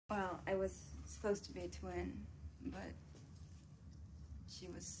Well, I was supposed to be a twin, but she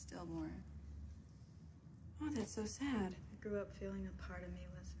was stillborn. Oh, that's so sad. I grew up feeling a part of me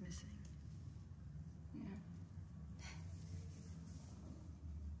was missing.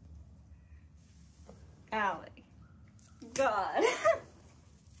 Yeah. Allie. God.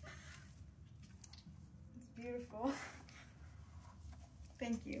 It's beautiful.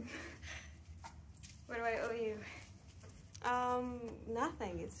 Thank you. What do I owe you?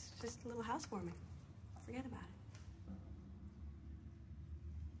 Nothing. It's just a little housewarming. Forget about it.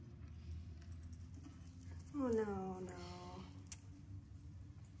 Oh, no.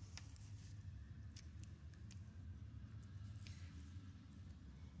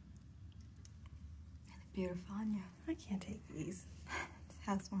 Beautiful on you. I can't take these. It's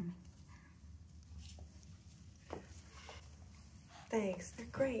housewarming. Thanks. They're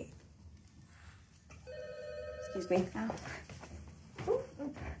great. Excuse me. Oh.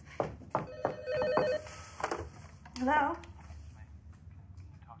 Hello? Can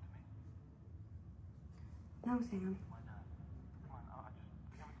you talk to me? No, Sam. Why not? Come on,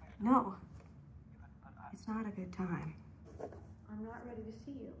 can we please? No. But It's not a good time. I'm not ready to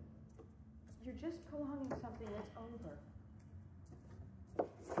see you. You're just prolonging something that's over.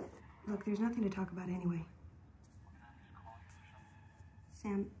 Look, there's nothing to talk about anyway.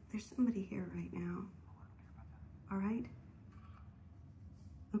 Sam, there's somebody here right now. All right?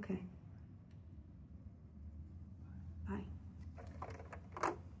 Okay. Bye.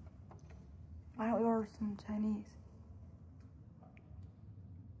 Why don't we order some Chinese?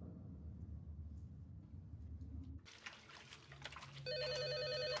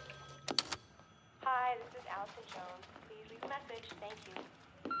 Hi, this is Allison Jones. Please leave a message. Thank you.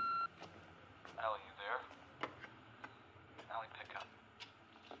 Allie, you there? Allie, pick up.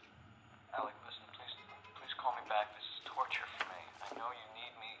 Allie, listen, please call me back. This is torture for me. I know you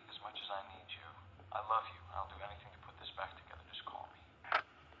need me as much as I need you. I love you. I'll do anything to put this back together. Just call me.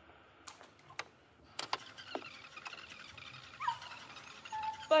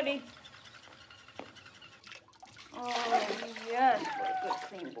 Buddy. Oh, yes, what a good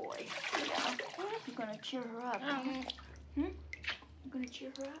clean boy. Yeah. You're gonna cheer her up. You're gonna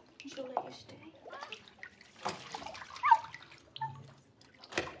cheer her up? She'll let you stay.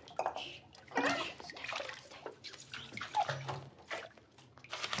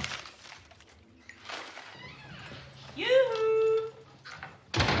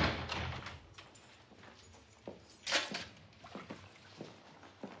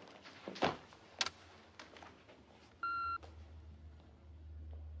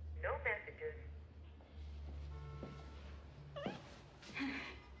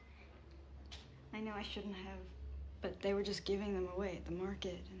 I know I shouldn't have, but they were just giving them away at the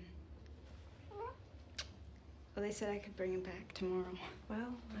market, and well, they said I could bring him back tomorrow.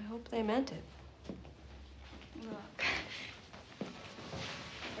 Well, I hope they meant it. Look.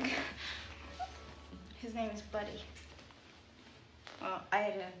 His name is Buddy. Well, I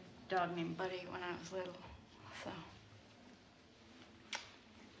had a dog named Buddy when I was little, so.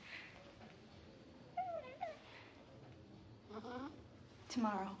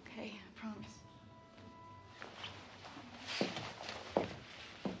 Tomorrow, okay? I promise.